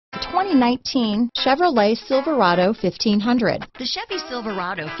2019 Chevrolet Silverado 1500. The Chevy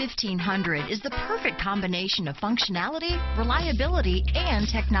Silverado 1500 is the perfect combination of functionality, reliability, and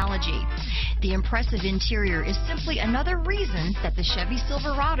technology. The impressive interior is simply another reason that the Chevy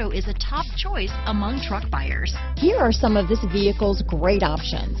Silverado is a top choice among truck buyers. Here are some of this vehicle's great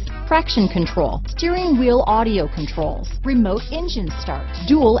options: traction control, steering wheel audio controls, remote engine start,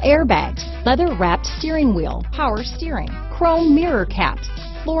 dual airbags, leather-wrapped steering wheel, power steering, chrome mirror caps,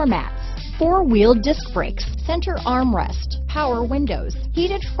 floor mats, four-wheel disc brakes, center armrest, power windows,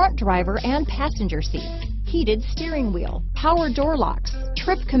 heated front driver and passenger seats, heated steering wheel, power door locks,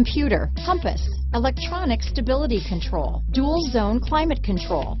 trip computer, compass, electronic stability control, dual zone climate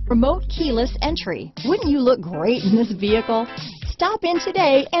control, remote keyless entry. Wouldn't you look great in this vehicle? Stop in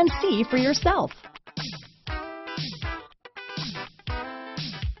today and see for yourself.